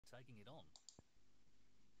taking it on.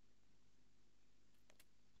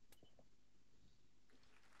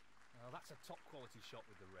 Now that's a top quality shot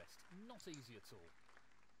with the wrist. Not easy at all.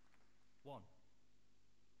 1.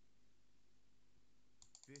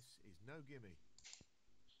 This is no gimme.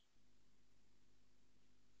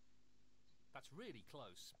 That's really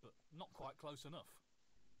close, but not quite close enough.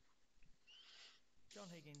 John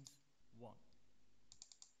Higgins, 1.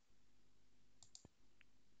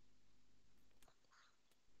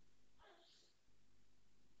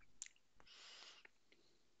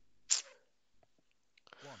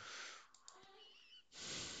 One.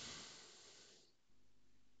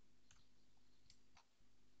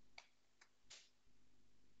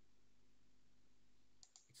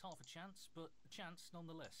 It's half a chance, but a chance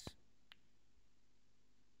nonetheless.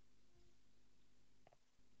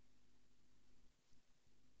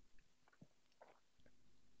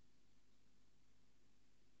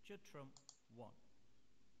 Judd Trump, 1.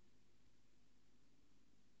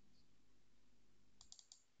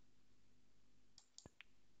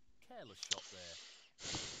 Careless shot there.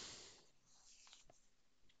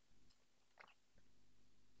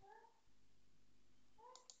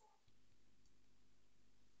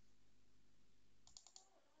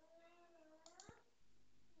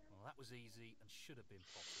 Well, that was easy and should have been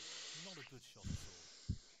potted. Not a good shot at all.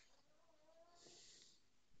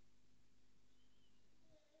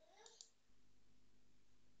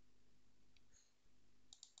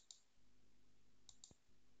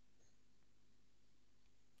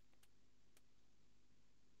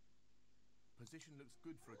 Position looks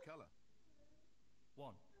good for a colour.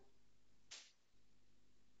 1.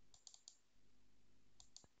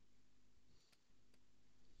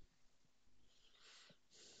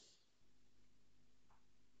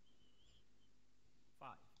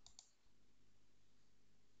 Five.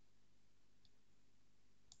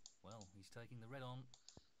 Well, he's taking the red on.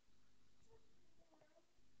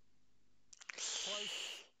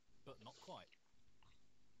 Close, but not quite.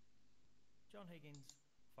 John Higgins,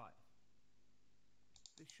 5.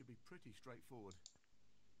 This should be pretty straightforward.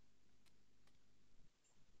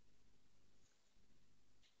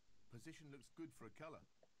 Position looks good for a colour.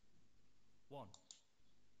 1.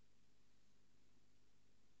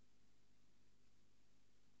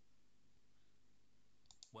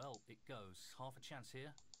 Well, it goes. Half a chance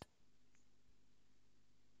here.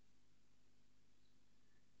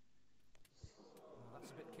 Well,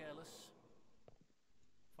 that's a bit careless.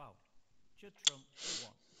 Foul. Judd Trump,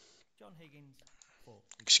 1. John Higgins, 4.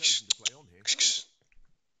 He's chosen to play on here.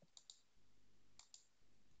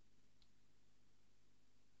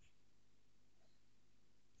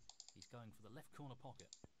 He's going for the left corner pocket.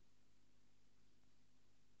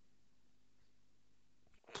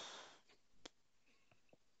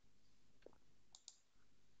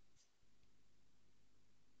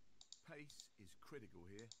 Pace is critical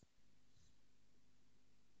here.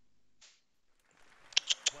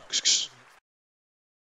 Well,